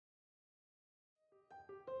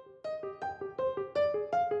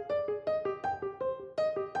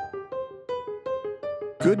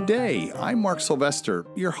Good day, I'm Mark Sylvester,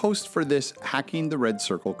 your host for this Hacking the Red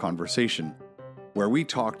Circle conversation, where we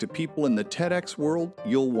talk to people in the TEDx world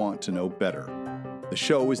you'll want to know better. The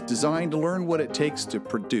show is designed to learn what it takes to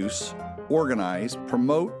produce, organize,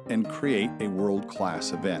 promote, and create a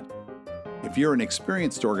world-class event. If you're an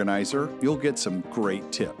experienced organizer, you'll get some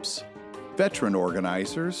great tips. Veteran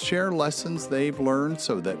organizers share lessons they've learned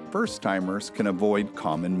so that first-timers can avoid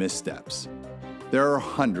common missteps. There are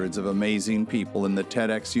hundreds of amazing people in the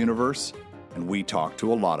TEDx universe, and we talk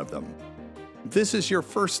to a lot of them. If this is your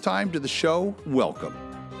first time to the show, welcome.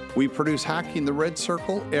 We produce Hacking the Red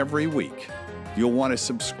Circle every week. You'll want to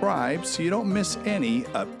subscribe so you don't miss any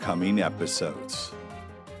upcoming episodes.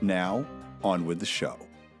 Now, on with the show.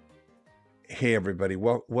 Hey everybody,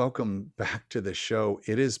 welcome back to the show.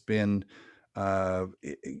 It has been a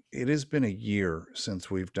year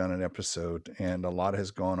since we've done an episode, and a lot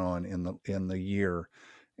has gone on in the year.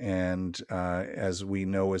 And as we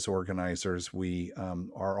know, as organizers, we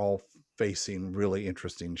are all facing really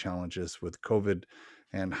interesting challenges with COVID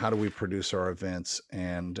and how do we produce our events.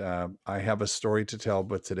 And I have a story to tell,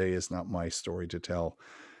 but today is not my story to tell.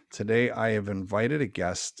 Today I have invited a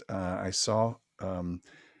guest. I saw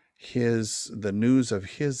the news of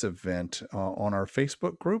his event on our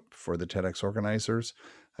Facebook group for the TEDx organizers.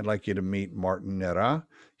 I'd like you to meet Martin Nera.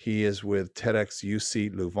 He is with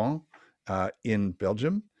TEDxUCLouvain in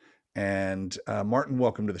Belgium. And Martin,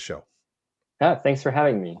 welcome to the show. Thanks for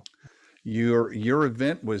having me. Your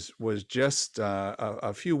event was just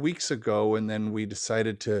a few weeks ago, and then we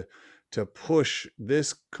decided to push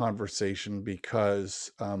this conversation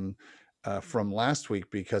because from last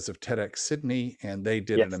week because of TEDx Sydney, and they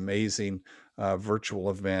did an amazing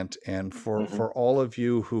virtual event. And for all of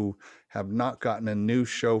you who have not gotten a new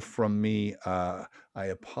show from me, I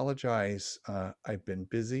apologize. I've been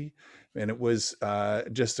busy, and it was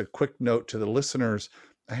just a quick note to the listeners.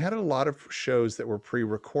 I had a lot of shows that were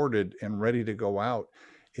pre-recorded and ready to go out.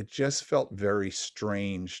 It just felt very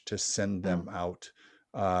strange to send them out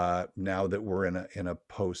now that we're in a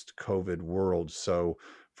post-COVID world. So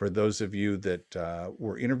for those of you that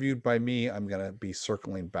were interviewed by me, I'm going to be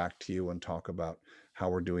circling back to you and talk about how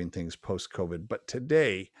we're doing things post-COVID. But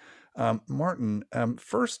today, Martin,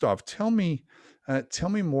 first off, tell me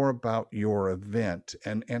more about your event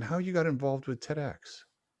and how you got involved with TEDx.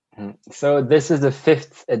 So this is the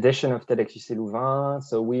 5th edition of TEDxUCLouvain.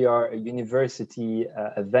 So we are a university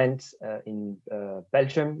event in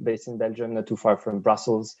Belgium, based in Belgium, not too far from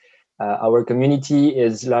Brussels. Our community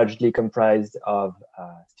is largely comprised of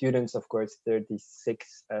students, of course,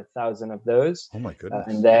 36,000 of those. Oh my goodness.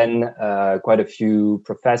 And then quite a few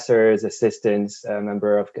professors, assistants,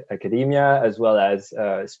 member of academia, as well as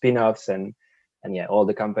spin-offs and all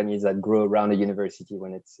the companies that grow around the university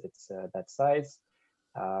when it's that size.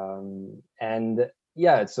 So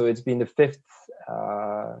it's been the 5th.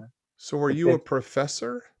 So are you a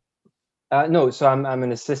professor? No, so I'm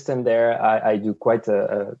an assistant there. I do quite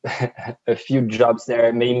a few jobs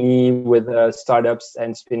there, mainly with startups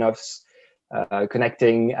and spin-offs,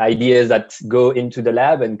 connecting ideas that go into the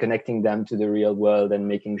lab and connecting them to the real world and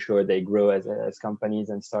making sure they grow as companies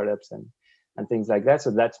and startups and things like that.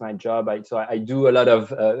 So that's my job. I do a lot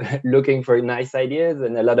of looking for nice ideas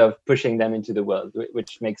and a lot of pushing them into the world,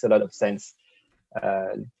 which makes a lot of sense,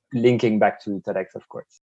 linking back to TEDx, of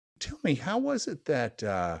course. Tell me, how was it that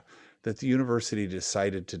the university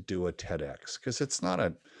decided to do a TEDx? Because it's not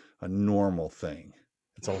a normal thing.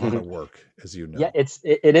 It's a lot of work, as you know. Yeah,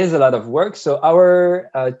 it is a lot of work. So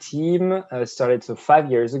our team started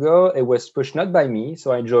 5 years ago. It was pushed not by me.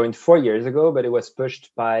 So I joined 4 years ago, but it was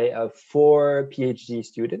pushed by 4 PhD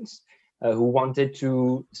students who wanted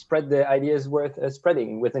to spread the ideas worth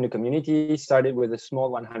spreading within the community. Started with a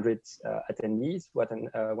small 100 attendees,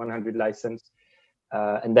 100 licensed.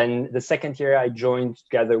 And then the second year I joined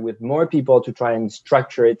together with more people to try and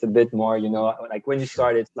structure it a bit more. Like when you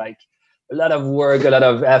start, it's like a lot of work, a lot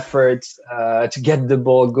of effort to get the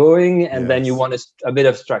ball going. And then you want a bit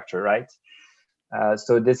of structure, right?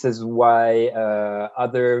 So this is why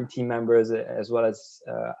other team members, as well as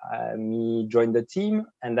me, joined the team.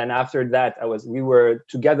 And then after that, we were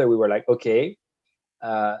like, okay,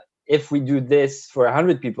 if we do this for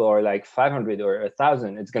 100 people or like 500 or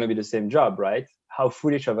 1,000, it's going to be the same job, right? How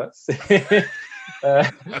foolish of us.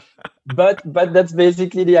 But that's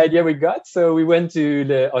basically the idea we got. So we went to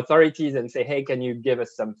the authorities and say, hey, can you give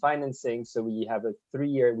us some financing? So we had a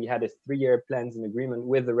 3-year plans and agreement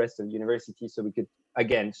with the rest of the university, so we could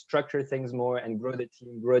again structure things more and grow the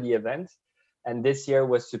team, grow the event. And this year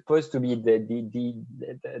was supposed to be the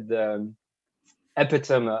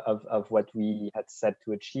epitome of what we had set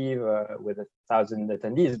to achieve with 1,000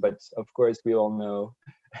 attendees. But of course, we all know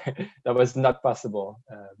that was not possible.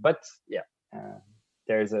 But yeah,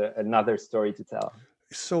 there's another story to tell.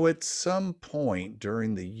 So at some point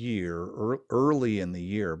during the year, early in the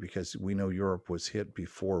year, because we know Europe was hit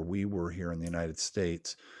before we were here in the United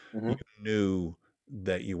States, you Mm-hmm. knew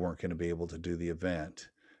that you weren't going to be able to do the event,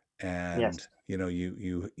 and Yes.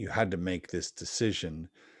 you had to make this decision.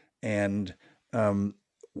 And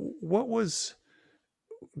what was?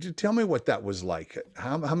 Tell me what that was like.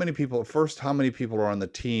 How many people? First, how many people are on the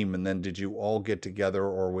team, and then did you all get together,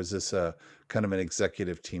 or was this a kind of an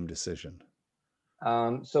executive team decision?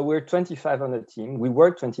 So we're 25 on the team. We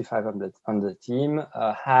work 25 on the team.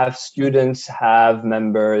 Have students, have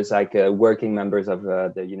members, like working members of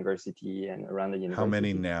the university and around the How many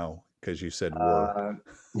university. now? Because you said were.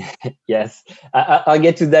 Uh, yes, I'll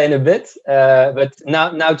get to that in a bit. But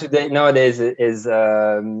nowadays is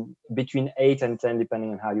between 8 and 10,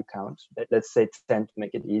 depending on how you count. Let's say 10 to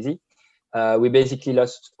make it easy. We basically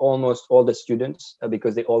lost almost all the students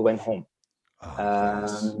because they all went home. Oh,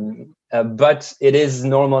 yes. But it is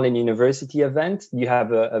normal in university event. You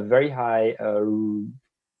have a very high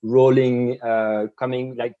rolling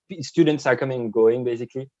coming, like students are coming and going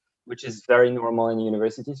basically, which is very normal in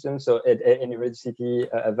university students. So at university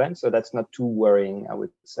event, so that's not too worrying, I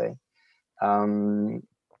would say. Um,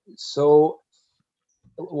 so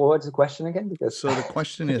what's the question again? Because So the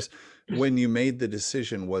question is, when you made the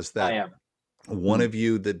decision, was I that am. one of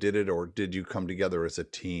you that did it, or did you come together as a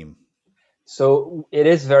team? So it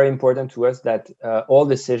is very important to us that all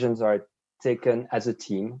decisions are taken as a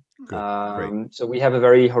team. Good, great. So we have a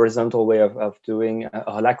very horizontal way of doing a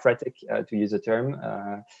holacratic, to use a term,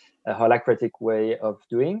 a holacratic way of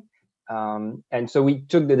doing. And so we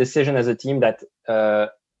took the decision as a team that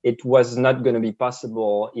it was not going to be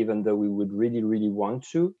possible, even though we would really, really want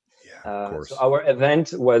to. Yeah, of So course. our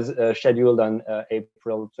event was scheduled on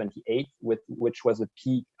April 28th, which was the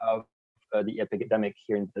peak of the epidemic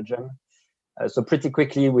here in Belgium. So pretty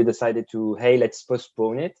quickly, we decided to, hey, let's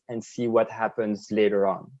postpone it and see what happens later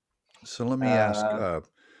on. So let me ask, Uh,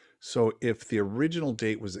 so if the original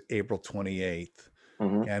date was April 28th,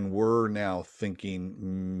 mhm, and we're now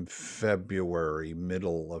thinking February,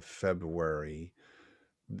 middle of February,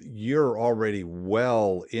 you're already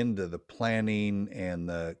well into the planning and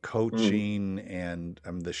the mhm. coaching and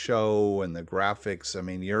the show and the graphics. I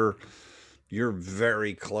mean, you're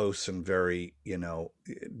very close and very,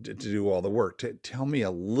 to do all the work. Tell me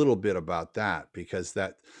a little bit about that, because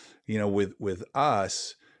that, with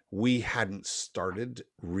us, we hadn't started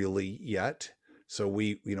really yet. So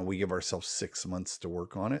we give ourselves 6 months to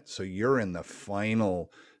work on it. So you're in the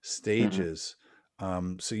final Mhm. stages.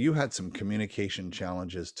 So you had some communication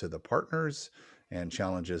challenges to the partners and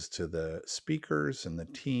challenges to the speakers and the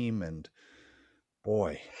team. And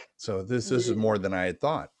boy, so this is more than I had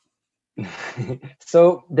thought.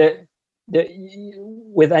 So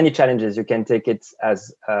with any challenges, you can take it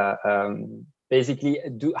as basically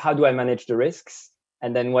how do I manage the risks,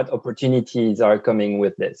 and then what opportunities are coming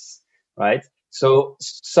with this, right? So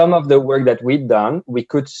some of the work that we've done, we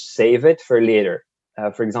could save it for later.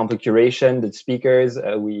 For example, curation, the speakers,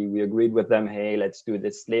 we agreed with them, hey, let's do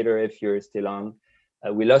this later if you're still on.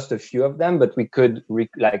 We lost a few of them, but we could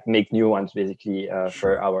make new ones basically for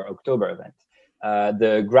Sure. our October event.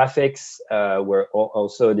 The graphics were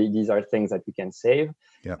also these are things that we can save.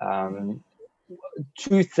 Yeah. Um,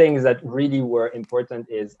 Two things that really were important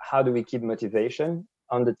is how do we keep motivation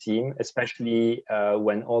on the team, especially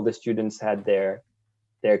when all the students had their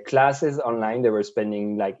classes online. They were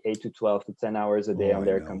spending like 8 to 12 to 10 hours a day Oh, on I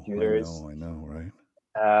their know. I computers. know. I know. Right.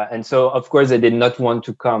 And so, of course, they did not want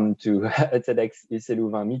to come to a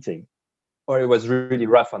TEDxUCLouvain meeting, or it was really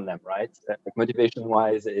rough on them, right? Motivation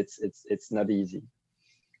wise, it's not easy.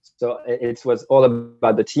 So it was all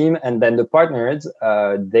about the team, and then the partners.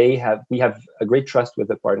 We have a great trust with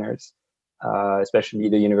the partners, especially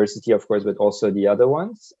the university, of course, but also the other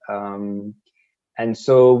ones. And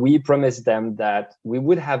so we promised them that we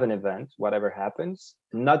would have an event, whatever happens.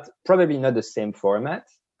 Not probably not the same format,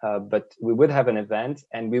 but we would have an event,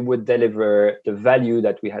 and we would deliver the value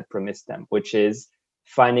that we had promised them, which is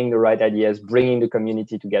finding the right ideas, bringing the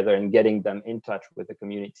community together, and getting them in touch with the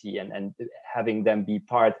community, and having them be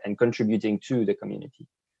part and contributing to the community,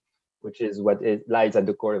 which is what it lies at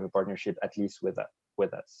the core of a partnership, at least with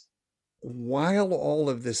us. While all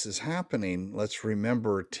of this is happening, let's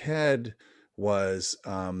remember Ted was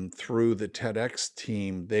through the TEDx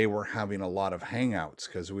team. They were having a lot of hangouts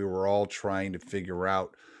because we were all trying to figure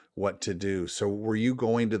out what to do. So, were you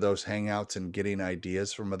going to those hangouts and getting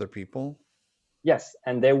ideas from other people? Yes,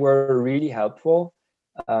 and they were really helpful.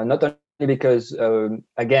 Not only because,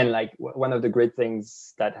 again, like one of the great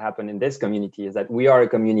things that happen in this community is that we are a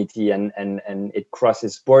community, and it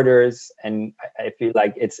crosses borders. And I feel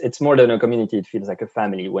like it's more than a community; it feels like a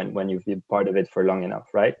family when you've been part of it for long enough,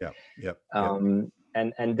 right? Yeah. Yep. Yep.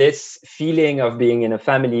 And this feeling of being in a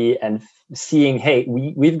family and seeing, hey,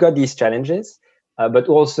 we've got these challenges, but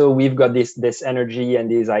also we've got this energy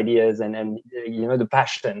and these ideas, and you know, the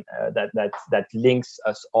passion that links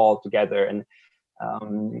us all together. And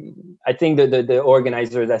I think that the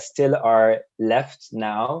organizers that still are left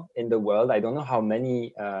now in the world, I don't know how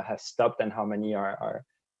many have stopped and how many are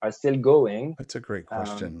still going. That's a great Um,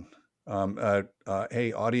 question.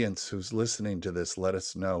 Hey, audience who's listening to this, let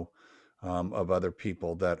us know of other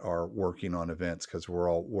people that are working on events, because we're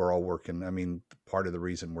all working. I mean, part of the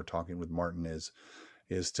reason we're talking with Martin is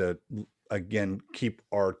to again keep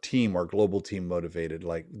our team, our global team, motivated.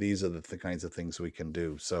 Like, these are the kinds of things we can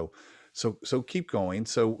do. So keep going.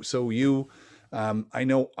 So you, I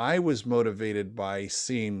know I was motivated by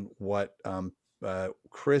seeing what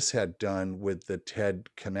Chris had done with the TED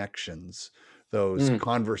Connections, those mm,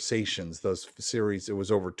 conversations, those series. It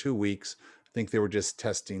was over 2 weeks. I think they were just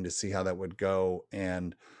testing to see how that would go,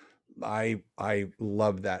 and I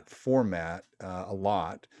love that format a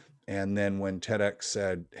lot. And then when TEDx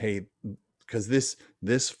said, "Hey," because this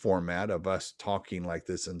format of us talking like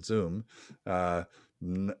this in Zoom,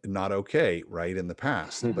 not okay, right, in the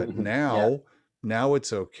past, but yeah. now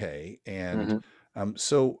it's okay. And Hmm.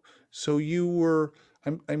 so you were.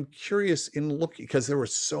 I'm curious in looking, because there were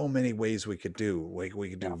so many ways we could do. Like, we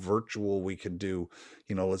could do Yeah. virtual, we could do,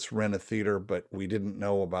 let's rent a theater, but we didn't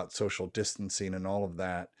know about social distancing and all of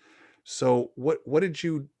that. So what did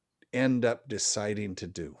you end up deciding to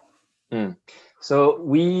do? Mm. So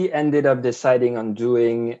we ended up deciding on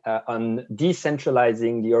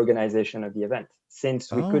decentralizing the organization of the event.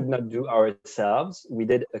 Since we could Oh, not do ourselves, we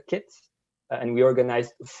did a kit, and we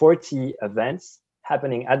organized 40 events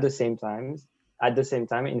happening at the same time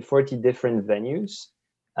in 40 different venues,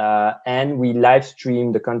 and we live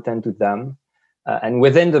streamed the content to them. And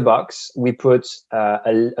within the box, we put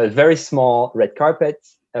a very small red carpet,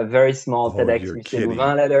 a very small oh, you're TEDxUCLouvain kidding.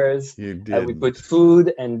 letters. You We didn't. put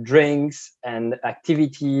food and drinks and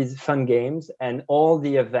activities, fun games, and all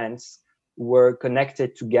the events were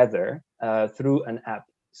connected together through an app.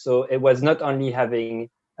 So it was not only having,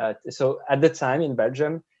 so at the time in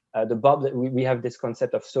Belgium, the bubble, we have this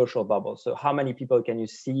concept of social bubble. So how many people can you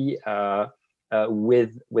see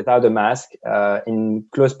without a mask in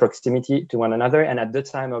close proximity to one another? And at the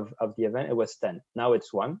time of the event, it was 10. Now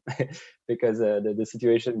it's one because the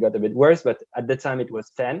situation got a bit worse. But at the time, it was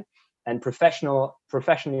 10. And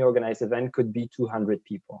professionally organized event could be 200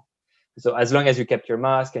 people. So as long as you kept your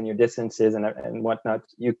mask and your distances and whatnot,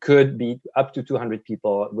 you could be up to 200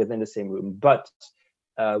 people within the same room. But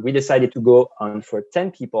we decided to go on for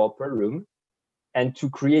 10 people per room and to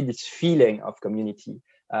create this feeling of community.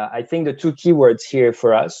 I think the two keywords here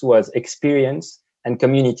for us was experience and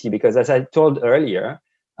community, because as I told earlier,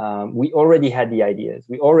 we already had the ideas,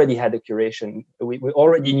 we already had the curation, we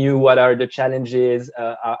already knew what are the challenges,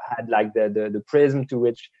 had like the prism to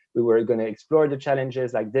which we were going to explore the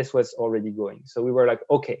challenges. Like, this was already going. So we were like,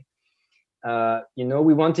 okay,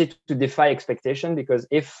 we wanted to defy expectation, because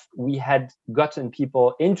if we had gotten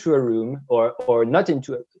people into a room or not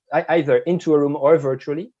into either into a room or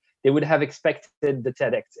virtually, they would have expected the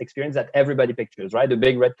TEDx experience that everybody pictures, right? The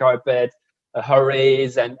big red carpet,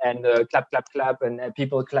 hurrays and clap, clap, clap, and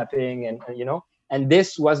people clapping, and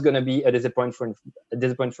this was going to be a disappointment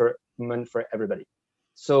for everybody.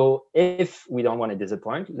 So if we don't want to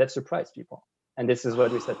disappoint, let's surprise people, and this is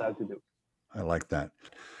what we set out to do. I like that.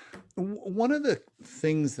 One of the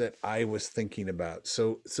things that I was thinking about,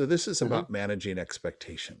 so this is Hmm. about managing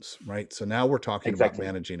expectations, right? So now we're talking about Exactly.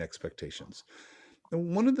 managing expectations.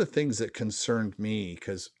 And one of the things that concerned me,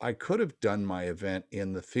 because I could have done my event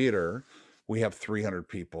in the theater, we have 300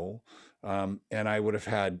 people, and I would have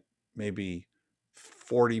had maybe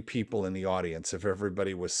 40 people in the audience if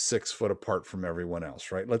everybody was 6 foot apart from everyone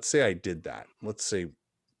else, right? Let's say I did that. Let's say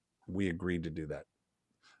we agreed to do that.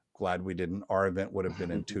 Glad we didn't. Our event would have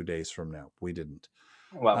been in 2 days from now. We didn't.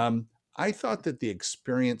 Wow. Um, I thought that the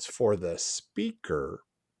experience for the speaker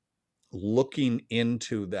looking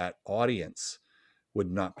into that audience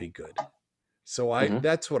would not be good. So Hmm.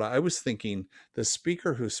 that's what I was thinking. The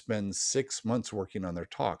speaker who spends 6 months working on their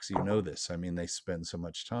talks, this. I mean, they spend so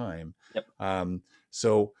much time. Yep. Um,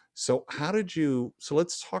 so how did you? So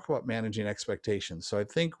let's talk about managing expectations. So I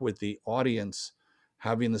think with the audience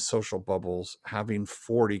having the social bubbles, having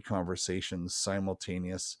 40 conversations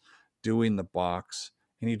simultaneous, doing the box,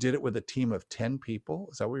 and you did it with a team of 10 people.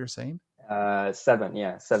 Is that what you're saying? Seven,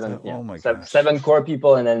 yeah, seven, So, yeah, oh my gosh. seven core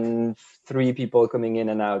people, and then 3 people coming in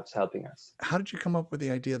and out helping us. How did you come up with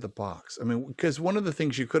the idea of the box? I mean, because one of the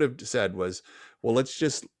things you could have said was, well, let's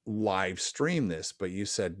just live stream this. But you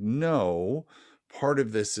said, no, part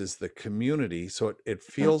of this is the community. So it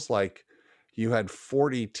feels like you had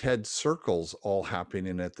 40 TED circles all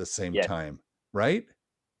happening at the same Yes. time, right?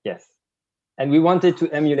 Yes. And we wanted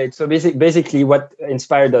to emulate. So basically what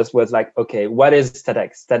inspired us was like, okay, what is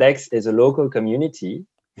TEDx? TEDx is a local community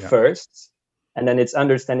first, and then it's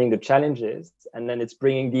understanding the challenges, and then it's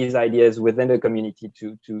bringing these ideas within the community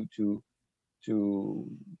to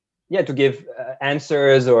give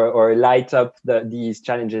answers or light up these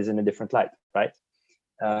challenges in a different light, right?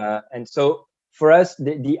 And so for us,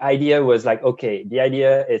 the idea was like, okay, the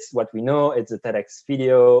idea is what we know. It's a TEDx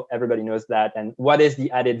video. Everybody knows that. And what is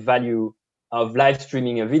the added value of live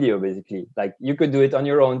streaming a video? Basically, like you could do it on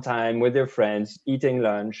your own time with your friends, eating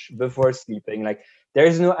lunch, before sleeping. Like there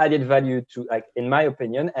is no added value to, like, in my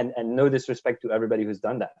opinion, and no disrespect to everybody who's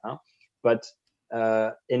done that, huh? But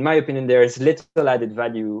in my opinion, there is little added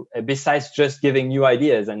value besides just giving new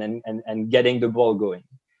ideas and getting the ball going.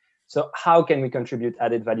 So how can we contribute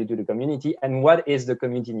added value to the community, and what is the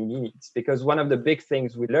community needs? Because one of the big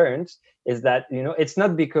things we learned is that, it's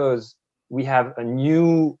not because we have a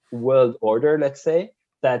new world order, let's say,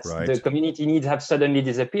 that the community needs have suddenly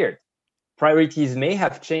disappeared. Priorities may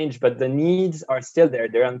have changed, but the needs are still there.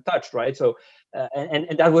 They're untouched, right? So,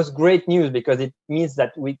 and that was great news, because it means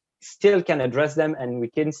that we still can address them and we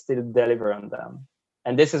can still deliver on them.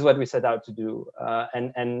 And this is what we set out to do.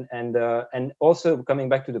 And also coming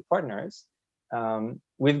back to the partners,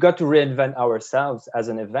 we've got to reinvent ourselves as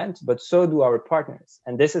an event, but so do our partners.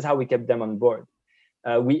 And this is how we kept them on board.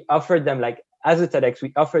 We offered them, like, as a TEDx,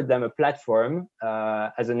 we offered them a platform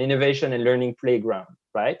as an innovation and learning playground,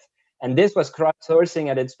 right? And this was crowdsourcing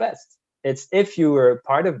at its best. It's, if you were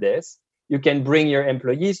part of this, you can bring your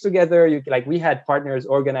employees together. We had partners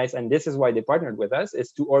organize, and this is why they partnered with us,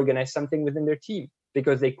 is to organize something within their team,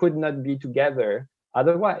 because they could not be together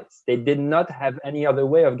otherwise. They did not have any other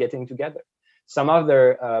way of getting together. Some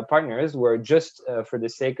other partners were just for the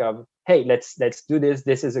sake of, hey, let's do this.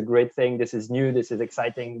 This is a great thing. This is new. This is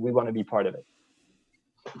exciting. We want to be part of it,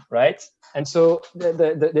 right? And so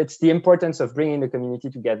it's the importance of bringing the community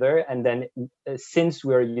together. And then since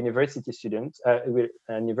we're a university student, we're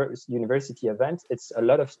a university event, it's a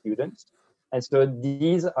lot of students. And so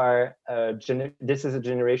these are this is a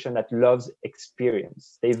generation that loves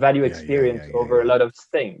experience. They value experience over a lot of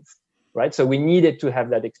things, right? So we needed to have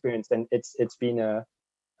that experience, and it's been a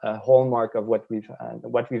hallmark of what we've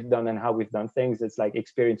done and how we've done things. It's like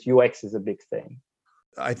experience. UX is a big thing.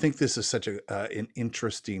 I think this is such an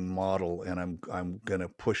interesting model, and I'm going to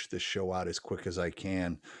push this show out as quick as I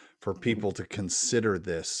can for people to consider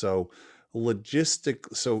this. So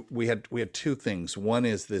so we had two things. One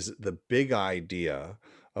is the big idea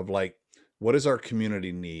of, like, what does our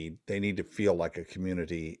community need? They need to feel like a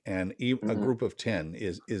community, and a group of 10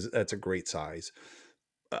 is that's a great size.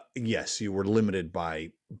 Yes, you were limited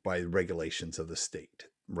by regulations of the state,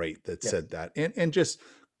 right? That said that, and just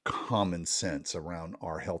common sense around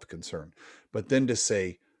our health concern. But then to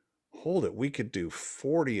say, hold it, we could do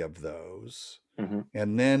 40 of those.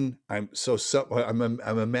 And then I'm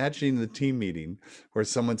imagining the team meeting where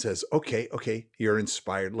someone says, okay, you're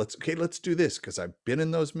inspired. Let's do this. Cause I've been in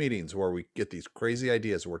those meetings where we get these crazy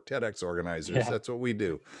ideas. We're TEDx organizers. That's what we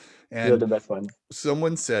do. And you're the best one.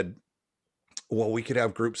 Someone said, well, we could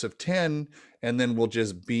have groups of 10 and then we'll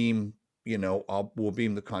just beam, we'll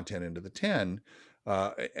beam the content into the 10.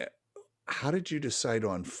 How did you decide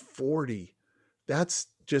on 40? That's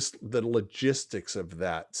just the logistics of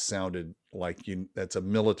that sounded like that's a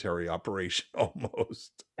military operation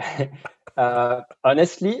almost.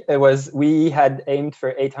 Honestly, we had aimed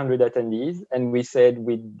for 800 attendees, and we said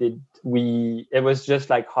it was just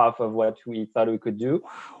like half of what we thought we could do.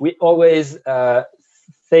 We always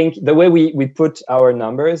think the way we put our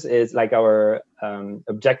numbers is like our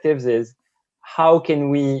objectives is, how can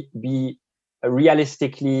we be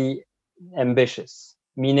realistically ambitious,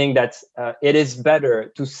 meaning that it is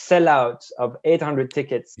better to sell out of 800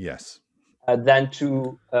 tickets than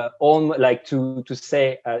to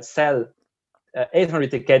sell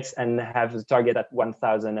 800 tickets and have the target at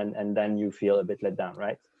 1,000 and then you feel a bit let down,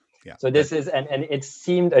 right? Yeah. So this is, and it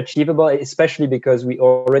seemed achievable, especially because we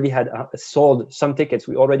already had sold some tickets.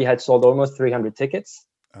 We already had sold almost 300 tickets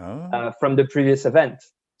from the previous event.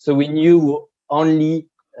 So we knew only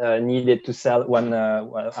needed to sell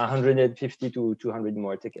 150 to 200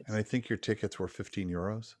 more tickets. And I think your tickets were 15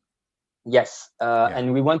 euros. Yes.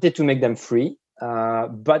 And we wanted to make them free.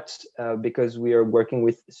 but because we are working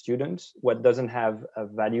with students, what doesn't have a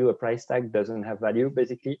value, a price tag doesn't have value,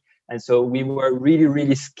 basically. And so we were really,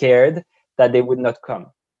 really scared that they would not come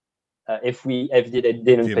if they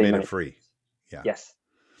didn't You pay made money. it free. Yeah. Yes.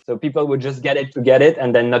 So people would just get it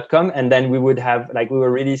and then not come, and then we would have we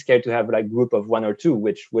were really scared to have group of one or two,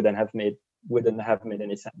 which wouldn't have made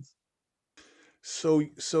any sense.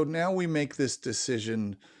 So now we make this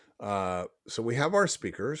decision. So we have our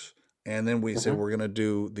speakers, and then we say we're going to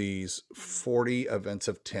do these 40 events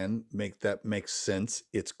of 10. That makes sense.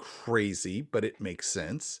 It's crazy, but it makes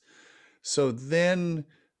sense. So then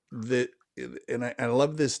I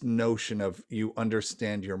love this notion of you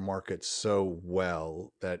understand your market so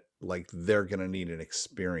well that they're going to need an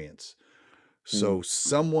experience. So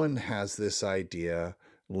someone has this idea,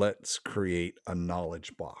 let's create a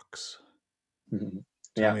knowledge box.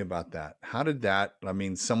 Tell me about that. How did that,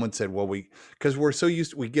 someone said, well, because we're so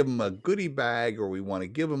used to, we give them a goodie bag or we want to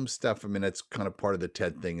give them stuff. It's kind of part of the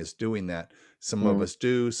TED thing is doing that. Some of us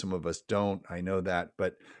do, some of us don't. I know that,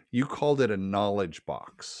 but you called it a knowledge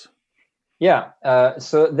box. Yeah.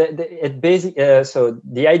 So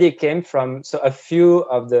the idea came from, so a few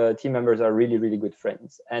of the team members are really, really good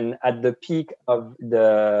friends. And at the peak of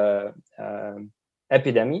the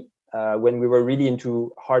epidemic, when we were really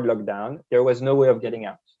into hard lockdown, there was no way of getting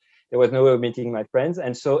out. There was no way of meeting my friends.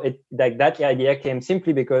 And so that idea came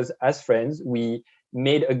simply because as friends, we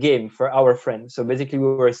made a game for our friends. So basically we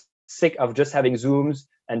were sick of just having Zooms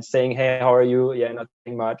and saying, hey, how are you? Yeah,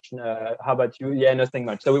 nothing much. How about you? Yeah, nothing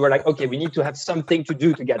much. So we were like, okay, we need to have something to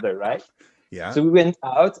do together, right? Yeah. So we went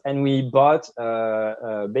out and we bought,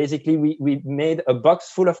 basically we made a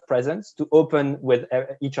box full of presents to open with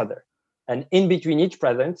each other. And in between each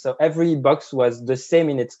present, so every box was the same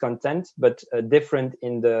in its content, but different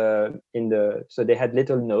so they had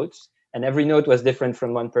little notes, and every note was different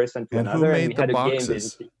from one person to another. Who made and we the had boxes? A game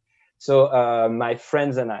basically. So my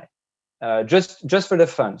friends and I, just for the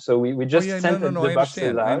fun. So we just sent the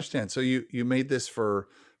boxes out. I understand. So you made this for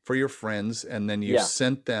your friends, and then you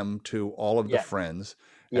sent them to all of the friends,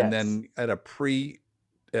 and then at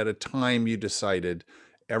a time you decided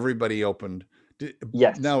everybody opened.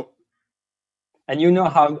 Yes. Now, and you know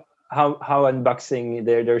how unboxing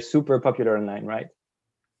they're super popular online, right?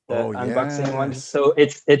 The unboxing ones. So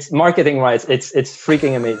it's marketing wise, it's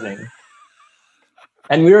freaking amazing.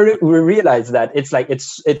 And we realized that it's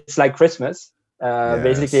like Christmas.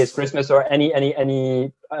 Basically, it's Christmas or any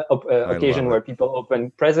occasion where people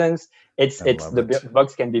open presents. The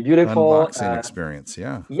box can be beautiful. Unboxing experience,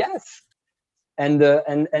 yeah. Yes.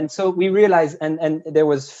 And so we realized, and there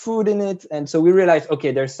was food in it, and so we realized,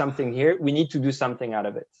 okay, there's something here. We need to do something out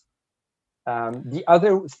of it. The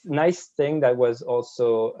other nice thing that was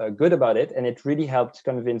also good about it, and it really helped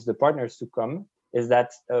convince the partners to come, is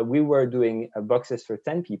that we were doing boxes for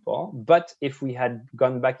 10 people. But if we had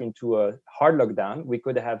gone back into a hard lockdown, we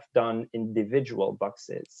could have done individual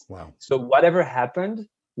boxes. Wow. So whatever happened,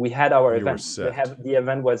 we had our event. The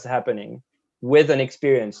event was happening with an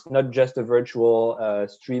experience, not just a virtual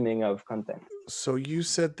streaming of content. So you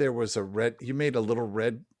said there was you made a little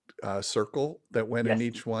red circle that went in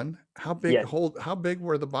each one. How big? How big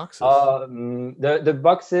were the boxes? The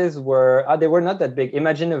boxes were they were not that big.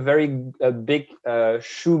 Imagine a big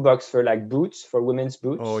shoe box for boots, for women's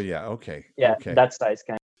boots. Oh yeah, okay. Yeah, okay. That size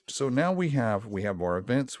kind. So now we have our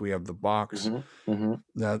events. We have the box.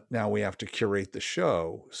 Now we have to curate the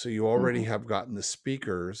show. So you already have gotten the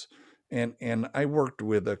speakers. And I worked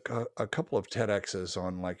with a couple of TEDx's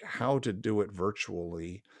on how to do it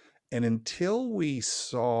virtually. And until we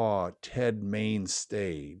saw TED main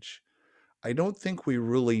stage, I don't think we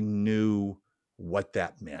really knew what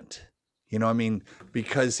that meant.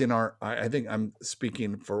 Because I think I'm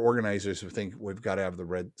speaking for organizers who think we've got to have the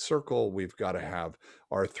red circle, we've got to have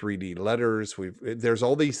our 3D letters. There's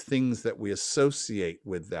all these things that we associate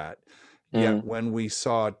with that. Yet when we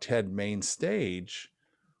saw TED main stage,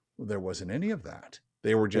 there wasn't any of that.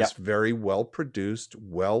 They were just very well produced,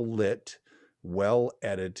 well lit, well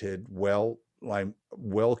edited, well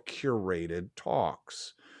curated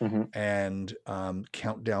talks. And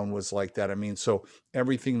Countdown was like that. So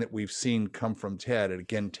everything that we've seen come from TED, and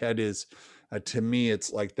again, TED is to me,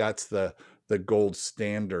 it's that's the gold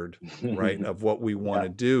standard, right, of what we want to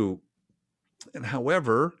do. And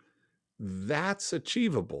however, that's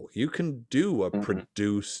achievable. You can do a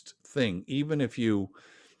produced thing, even if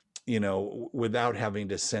without having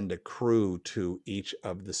to send a crew to each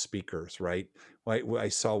of the speakers, right? I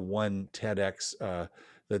saw one TEDx,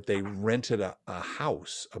 that they rented a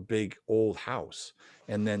house, a big old house,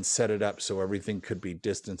 and then set it up so everything could be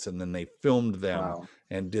distance, and then they filmed them Wow.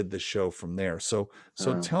 and did the show from there. So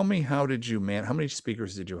tell me, how many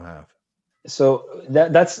speakers did you have? So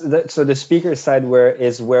so the speaker side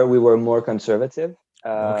is where we were more conservative,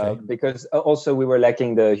 Okay. because also we were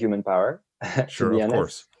lacking the human power, to Sure, be of honest.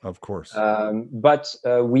 course. Of course. But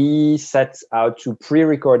we set out to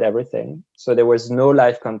pre-record everything. So there was no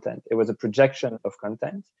live content. It was a projection of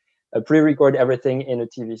content. Pre-record everything in a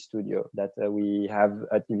TV studio that we have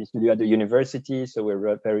a TV studio at the university. So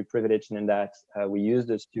we're very privileged in that. We use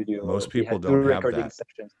the studio. Most We people had two don't have recording that.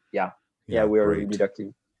 sessions. Yeah. Yeah, We are really great. lucky.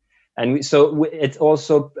 And it's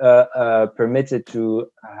also permitted to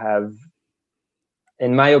have,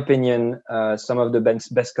 in my opinion, some of the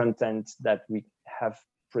best content that we have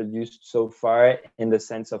produced so far, in the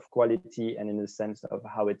sense of quality and in the sense of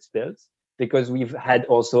how it's built, because we've had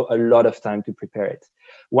also a lot of time to prepare it.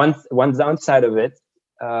 One downside of it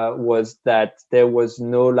was that there was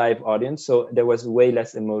no live audience, so there was way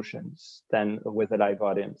less emotions than with a live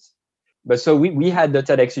audience. But so we had the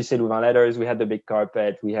TEDxUCLouvain letters, we had the big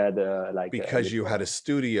carpet, we had because you had a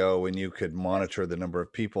studio and you could monitor the number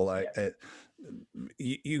of people.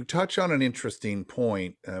 You touch on an interesting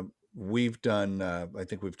point. We've done, I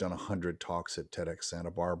think we've done 100 talks at TEDx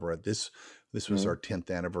Santa Barbara. This was our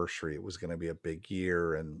 10th anniversary. It was going to be a big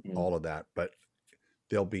year and all of that, but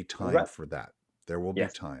there'll be time for that. There will be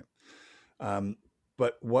time.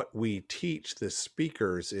 But what we teach the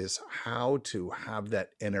speakers is how to have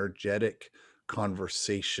that energetic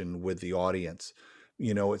conversation with the audience.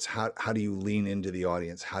 It's how do you lean into the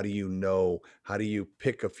audience? How do you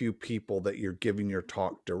pick a few people that you're giving your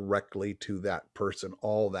talk directly to that person,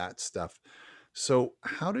 all that stuff. So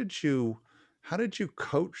how did you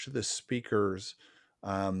coach the speakers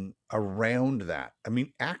around that? I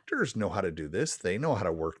mean, actors know how to do this. They know how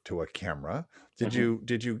to work to a camera. Did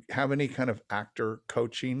you have any kind of actor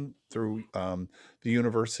coaching through the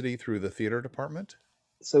university, through the theater department?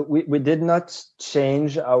 So we did not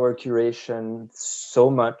change our curation so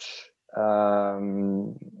much,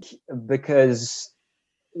 because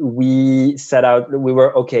we set out, we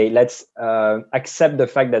were okay, let's accept the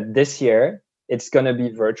fact that this year it's going to be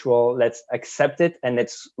virtual. Let's accept it and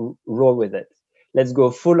let's roll with it. Let's go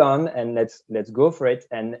full on and let's go for it.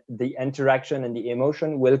 And the interaction and the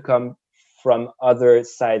emotion will come from other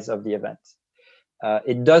sides of the event.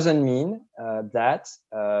 It doesn't mean that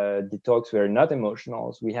the talks were not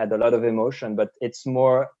emotional. We had a lot of emotion, but it's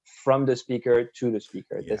more from the speaker to the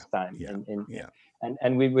speaker this time.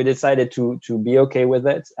 And we decided to be okay with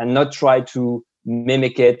it and not try to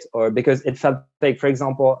mimic it, or because it felt fake. For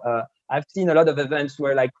example, I've seen a lot of events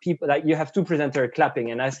where people, you have two presenters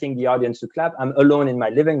clapping and asking the audience to clap. I'm alone in my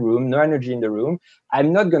living room, no energy in the room.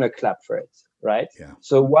 I'm not going to clap for it. Right. Yeah.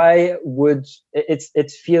 So why would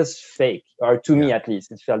it feels fake, or to me at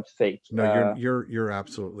least, it felt fake. No, you're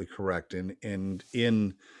absolutely correct.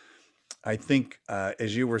 And I think,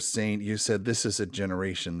 as you were saying, you said this is a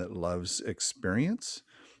generation that loves experience.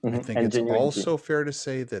 I think and it's genuinity. also fair to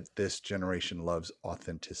say that this generation loves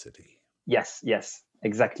authenticity. Yes,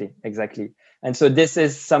 exactly. And so this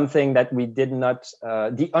is something that we did not,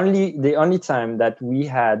 the only time that we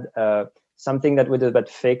had something that was a bit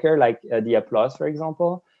faker, like the applause, for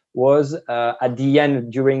example, was at the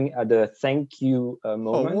end during the thank you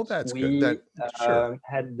moment. Oh, well, that's good. Sure.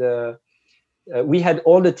 We had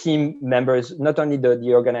all the team members, not only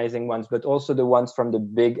the organizing ones, but also the ones from the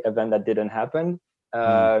big event that didn't happen.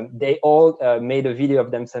 They all made a video of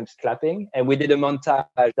themselves clapping, and we did a montage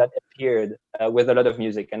that appeared with a lot of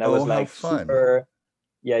music, and that was like super,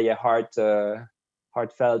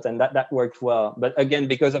 heartfelt, and that worked well. But again,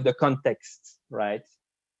 because of the context, right?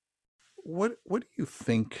 What do you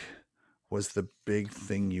think was the big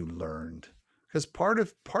thing you learned? Because part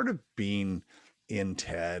of being in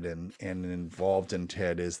TED and involved in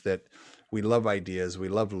TED is that we love ideas, we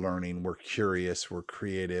love learning, we're curious, we're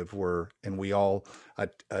creative, and we all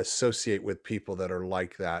associate with people that are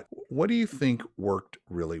like that. What do you think worked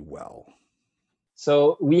really well?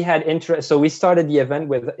 So we had So we started the event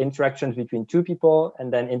with interactions between two people,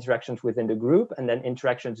 and then interactions within the group, and then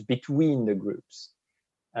interactions between the groups.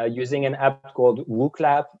 Using an app called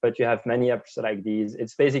TEDxUCLouvain, but you have many apps like these.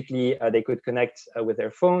 It's basically they could connect with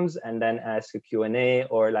their phones and then ask a Q&A,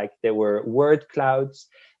 or there were word clouds.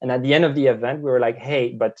 And at the end of the event, we were like,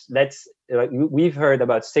 hey, but we've heard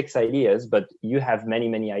about 6 ideas, but you have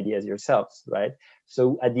many ideas yourselves, right?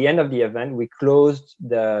 So at the end of the event, we closed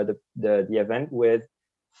the event with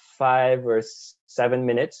 5 or 7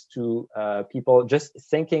 minutes to people just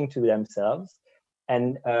thinking to themselves,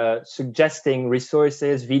 and suggesting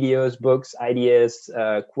resources, videos, books, ideas,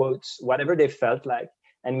 quotes, whatever they felt like.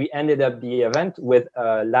 And we ended up the event with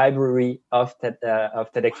a library of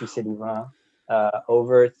TEDxUCLouvain,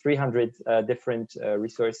 over 300 different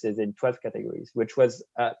resources in 12 categories, which was,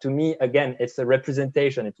 to me, again, it's a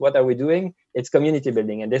representation. It's what are we doing? It's community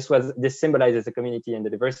building. And this symbolizes the community and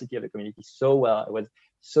the diversity of the community so well. It was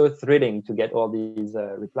so thrilling to get all these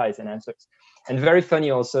replies and answers. And very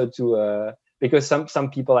funny also to, because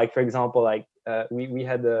some people, like, for example, like we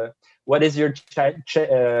had what is your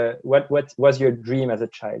what was your dream as a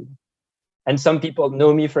child? And some people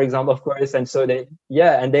know me, for example, of course, and so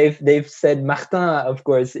they've said Martin, of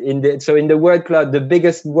course. In the word cloud, the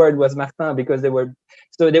biggest word was Martin, because they were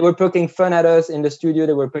poking fun at us in the studio.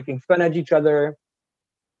 They were poking fun at each other.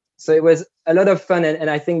 So it was a lot of fun, and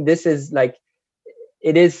I think this is like,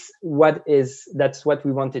 that's what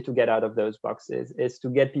we wanted to get out of those boxes, is to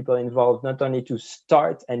get people involved, not only to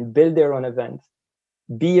start and build their own event,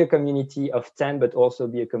 be a community of 10, but also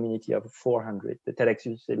be a community of 400, the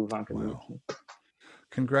TEDxUCLouvain community. Wow.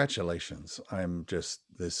 Congratulations. I'm just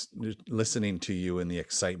listening to you and the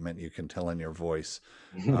excitement you can tell in your voice.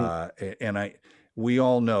 And we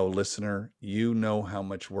all know, listener, you know how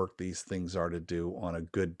much work these things are to do on a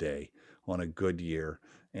good day, on a good year.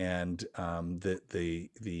 And the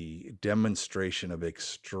demonstration of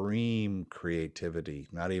extreme creativity,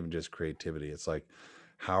 not even just creativity. It's like,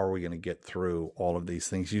 how are we going to get through all of these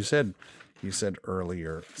things? You said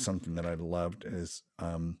earlier something that I loved is,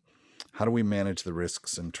 how do we manage the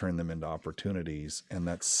risks and turn them into opportunities? And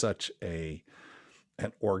that's such an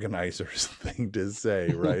organizer's thing to say,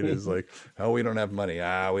 right? It's like, oh, we don't have money.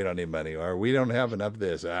 We don't need money. Or we don't have enough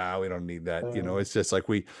this. We don't need that. It's just like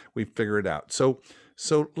we figure it out. So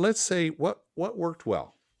let's say what worked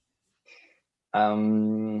well.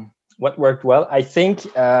 What worked well, I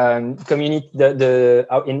think, community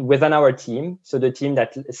within our team. So the team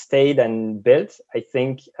that stayed and built, I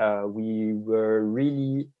think we were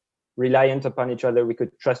really reliant upon each other. We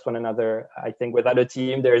could trust one another. I think without a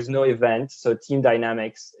team, there is no event. So team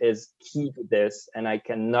dynamics is key to this. And I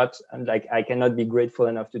cannot be grateful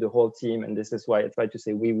enough to the whole team. And this is why I try to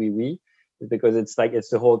say we, because it's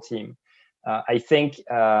the whole team. I think,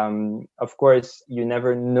 of course, you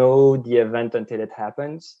never know the event until it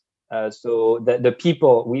happens. So the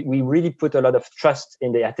people, we really put a lot of trust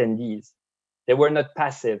in the attendees. They were not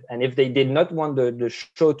passive. And if they did not want the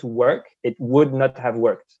show to work, it would not have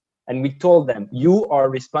worked. And we told them, you are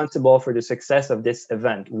responsible for the success of this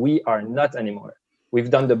event. We are not anymore. We've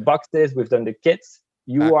done the boxes, we've done the kits.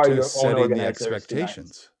 You are your own organizers. The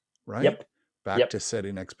expectations, right? Yep. Back to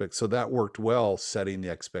setting expectations. So that worked well, setting the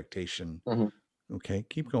expectation. Mm-hmm. Okay,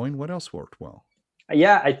 keep going. What else worked well?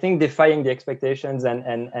 Yeah, I think defying the expectations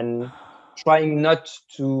and trying not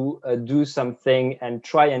to do something and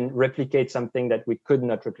try and replicate something that we could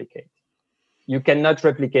not replicate. You cannot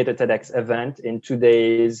replicate a TEDx event in 2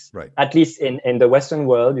 days, right? At least in the Western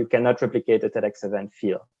world, you cannot replicate a TEDx event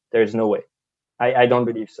feel. There's no way. I don't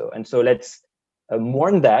believe so. And so let's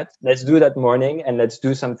mourn that. Let's do that mourning, and let's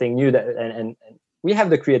do something new. And we have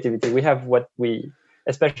the creativity. We have what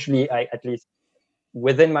especially at least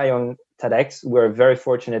within my own TEDx, we're very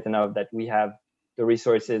fortunate enough that we have the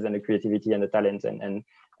resources and the creativity and the talent and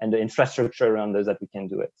the infrastructure around us that we can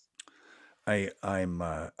do it. I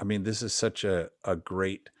mean, this is such a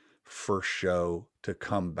great first show to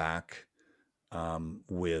come back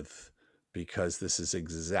with, because this is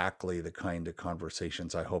exactly the kind of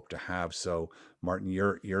conversations I hope to have. So Martin,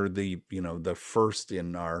 you're the first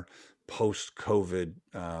in our post-COVID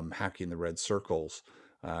hacking the red circles,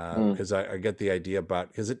 because I get the idea about,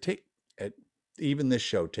 because even this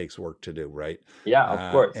show takes work to do, right? Yeah,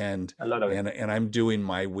 of course. And a lot of it. And I'm doing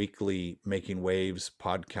my weekly Making Waves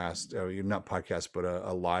podcast, not podcast, but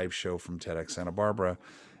a live show from TEDx Santa Barbara.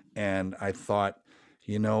 And I thought,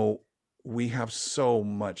 we have so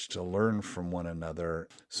much to learn from one another.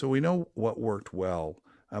 So we know what worked well.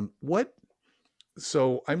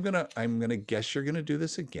 So I'm gonna guess you're gonna do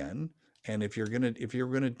this again. And if you're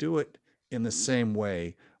gonna do it in the same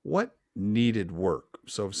way, what needed work?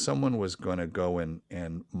 So if someone was going to go and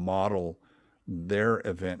model their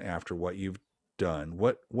event after what you've done,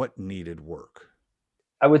 what needed work?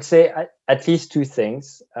 I would say at least two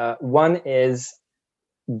things. One is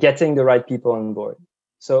getting the right people on board.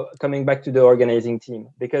 So coming back to the organizing team,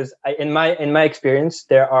 because in my experience,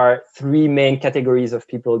 there are three main categories of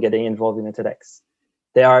people getting involved in a TEDx.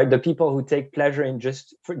 There are the people who take pleasure in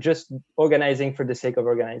just organizing for the sake of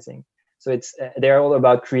organizing. So they're all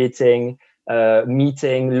about creating,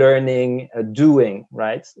 meeting, learning, doing,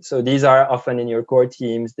 right? So these are often in your core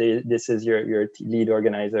teams. This is your lead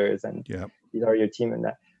organizers, and these are your team, and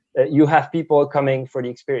that you have people coming for the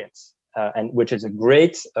experience, and which is a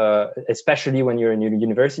great, especially when you're in a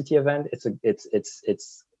university event.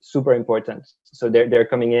 It's super important. So they're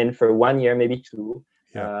coming in for 1 year, maybe two,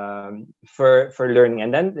 for learning,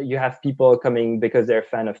 and then you have people coming because they're a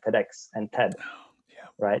fan of TEDx and TED,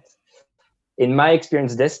 right? In my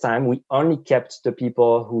experience this time, we only kept the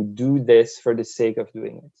people who do this for the sake of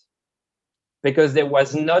doing it. Because there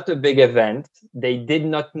was not a big event. They did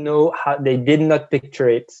not know how, they did not picture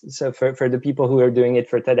it. So for the people who are doing it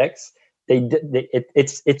for TEDx,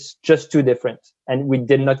 it's just too different. And we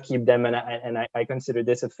did not keep them. And I consider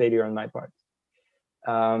this a failure on my part.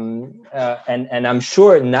 And I'm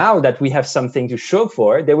sure now that we have something to show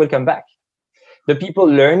for, they will come back. The people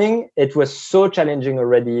learning, it was so challenging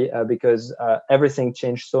already because everything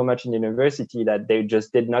changed so much in university that they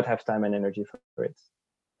just did not have time and energy for it.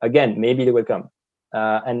 Again, maybe they will come.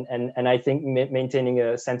 And I think maintaining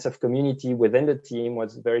a sense of community within the team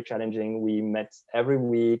was very challenging. We met every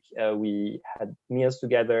week. We had meals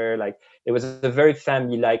together. Like, it was a very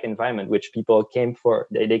family-like environment, which people came for.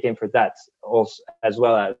 They came for that also, as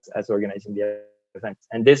well as organizing the event.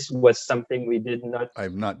 And this was something we did not.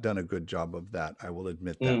 I've not done a good job of that. I will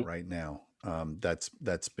admit that right now.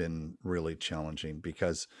 That's been really challenging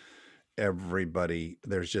because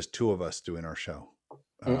there's just two of us doing our show.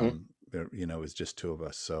 There, it's just two of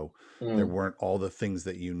us. So there weren't all the things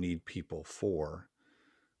that you need people for,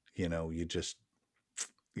 you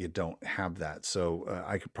don't have that. So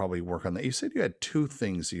I could probably work on that. You said you had two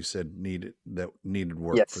things you said needed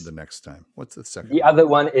work for the next time. What's the second? The other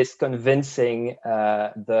one is convincing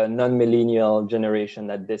the non-millennial generation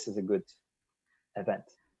that this is a good event.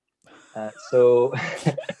 So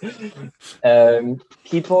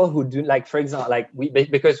people who do, like, for example, like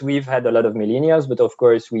because we've had a lot of millennials, but of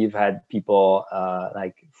course we've had people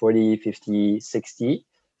like 40, 50, 60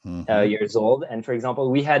 years old. And for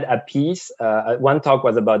example, we had a piece, one talk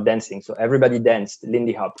was about dancing. So everybody danced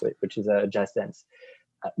Lindy Hop, which is a jazz dance.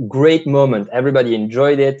 Great moment. Everybody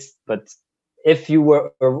enjoyed it. But if you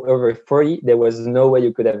were over 40, there was no way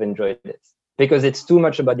you could have enjoyed it because it's too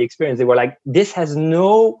much about the experience. They were like, this has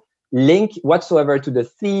no link whatsoever to the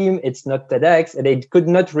theme. It's not TEDx. And they could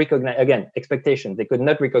not recognize, again, expectations. They could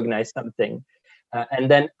not recognize something.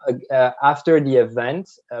 And then after the event,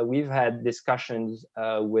 we've had discussions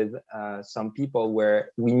with some people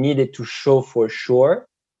where we needed to show for sure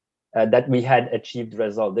that we had achieved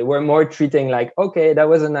result. They were more treating like, okay, that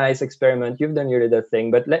was a nice experiment. You've done your little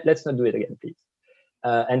thing, but let's not do it again, please.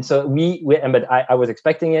 And so but I was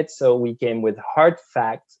expecting it. So we came with hard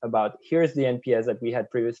facts about, here's the NPS that we had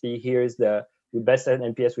previously. Here's the best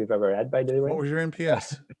NPS we've ever had, by the way. What was your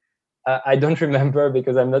NPS? I don't remember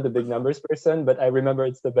because I'm not a big numbers person, but I remember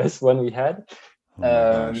it's the best one we had. Oh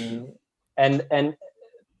my gosh.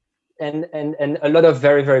 And a lot of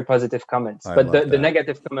very, very positive comments. But the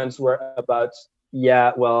negative comments were about,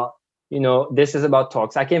 this is about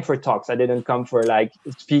talks. I came for talks. I didn't come for like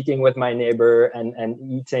speaking with my neighbor and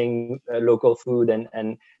eating local food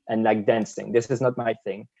and like dancing. This is not my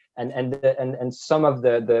thing. And some of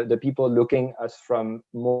the people looking us from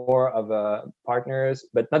more of a partners,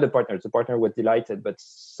 but not the partners. The partner was delighted, but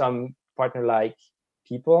some partner-like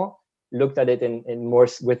people looked at it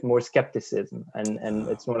with more skepticism, and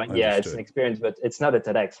it's more like, yeah, it's an experience, but it's not a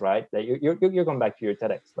TEDx, right? Like you're going back to your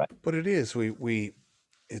TEDx, right? But it is.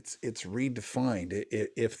 It's redefined.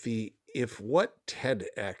 If what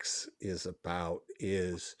TEDx is about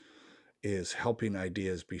is helping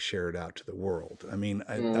ideas be shared out to the world. I mean,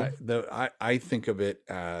 I think of it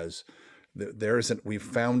as we've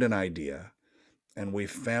found an idea, and we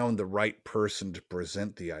found the right person to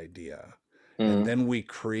present the idea. And then we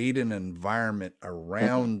create an environment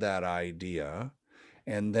around that idea,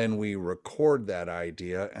 and then we record that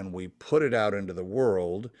idea and we put it out into the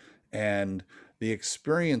world. And the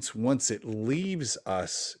experience, once it leaves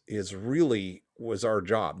us, was our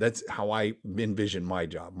job. That's how I envision my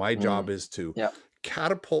job. My job is to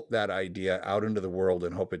catapult that idea out into the world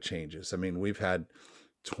and hope it changes. I mean, we've had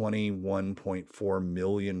 21.4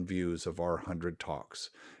 million views of our 100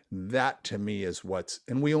 talks. That to me is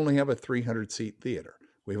and we only have a 300 seat theater.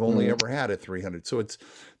 We've only ever had a 300. So it's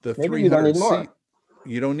the Maybe 300 seat.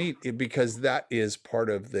 You don't need it, because that is part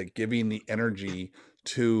of the giving the energy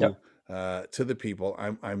to the people.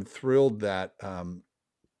 I'm thrilled that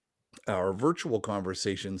our virtual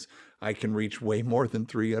conversations, I can reach way more than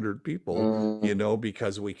 300 people,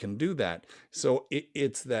 because we can do that. So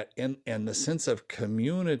it's that, and the sense of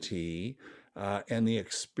community and the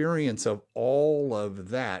experience of all of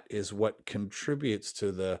that is what contributes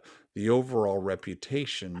to the overall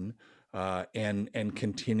reputation and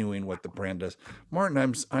continuing what the brand does.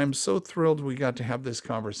 Martin, I'm so thrilled we got to have this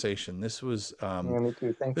conversation. This was Me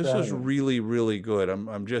too. Thanks for this was having me. really, really good.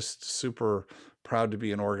 I'm just super proud to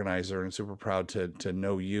be an organizer and super proud to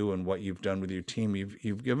know you and what you've done with your team.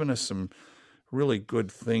 You've given us some really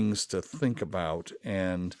good things to think about,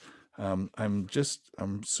 and I'm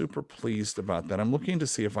super pleased about that. I'm looking to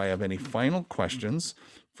see if I have any final questions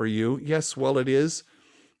for you. Yes, well, the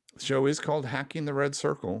show is called Hacking the Red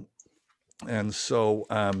Circle, and so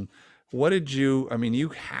you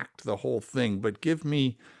hacked the whole thing, but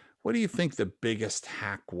what do you think the biggest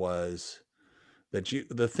hack was,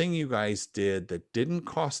 the thing you guys did that didn't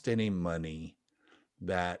cost any money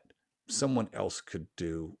that someone else could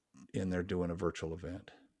do in there doing a virtual event?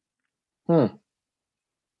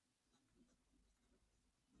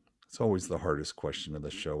 It's always the hardest question of the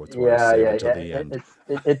show. It's why I save it till the end.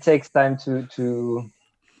 It takes time to.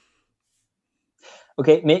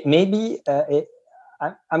 Okay, maybe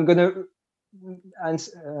I'm gonna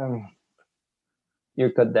answer.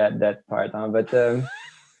 You cut that part, huh? But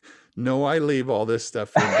no, I leave all this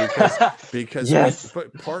stuff in because yes.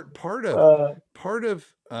 part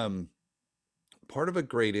of a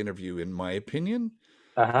great interview, in my opinion,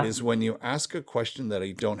 is when you ask a question that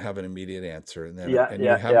I don't have an immediate answer, and then you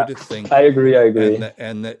have it to think. I agree.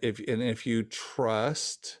 And if you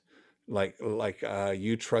trust,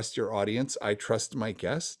 you trust your audience, I trust my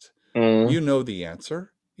guest. You know the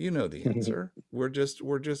answer. We're just.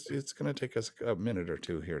 It's going to take us a minute or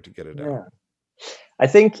two here to get it out. I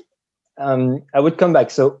think I would come back.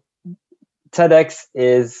 So TEDx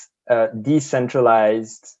is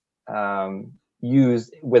decentralized,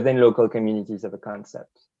 used within local communities of a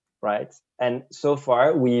concept, right? And so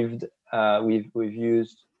far we've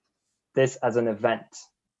used this as an event.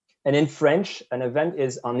 And in French, an event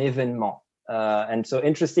is un événement. And so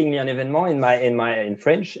interestingly, an événement in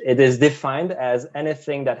French, it is defined as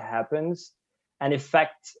anything that happens, an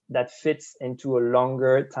effect that fits into a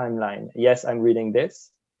longer timeline. Yes, I'm reading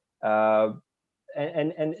this. And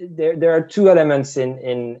there are two elements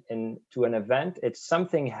in to an event. It's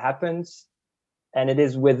something happens and it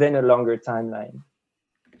is within a longer timeline.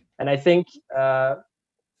 And I think an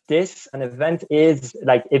event is,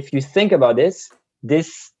 like, if you think about this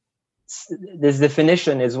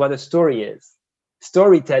definition is what a story is.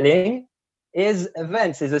 Storytelling is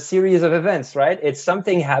events, is a series of events, right? It's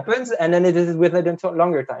something happens and then it is within a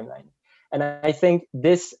longer timeline. And I think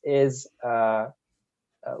this is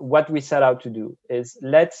what we set out to do, is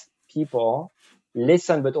let people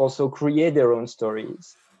listen, but also create their own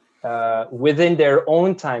stories within their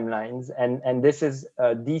own timelines. And this is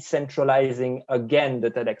decentralizing, again,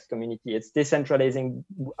 the TEDx community. It's decentralizing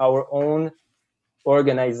our own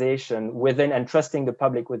organization within, and trusting the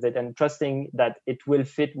public with it, and trusting that it will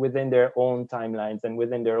fit within their own timelines and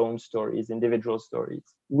within their own stories, individual stories.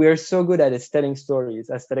 We're so good at telling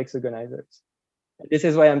stories as TEDx organizers. This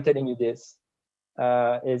is why I'm telling you this.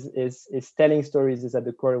 Is telling stories is at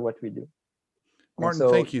the core of what we do. Martin,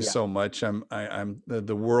 thank you so much.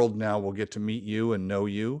 The world now will get to meet you and know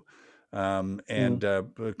you.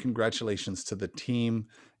 Congratulations to the team.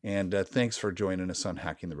 And thanks for joining us on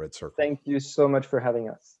Hacking the Red Circle. Thank you so much for having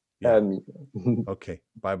us. Okay.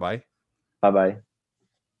 Bye-bye. Bye-bye.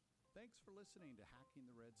 Thanks for listening to Hacking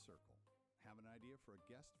the Red Circle. Have an idea for a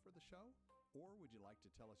guest for the show? Or would you like to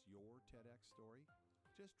tell us your TEDx story?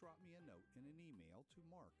 Just drop me a note in an email to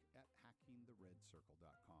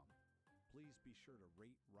mark@hackingtheredcircle.com. Please be sure to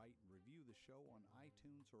rate, write, and review the show on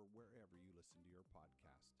iTunes or wherever you listen to your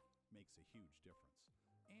podcast. Makes a huge difference.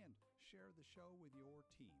 And share the show with your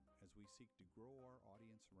team as we seek to grow our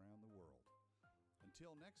audience around the world.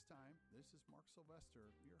 Until next time, this is Mark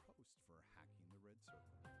Sylvester, your host for Hacking the Red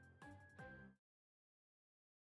Circle.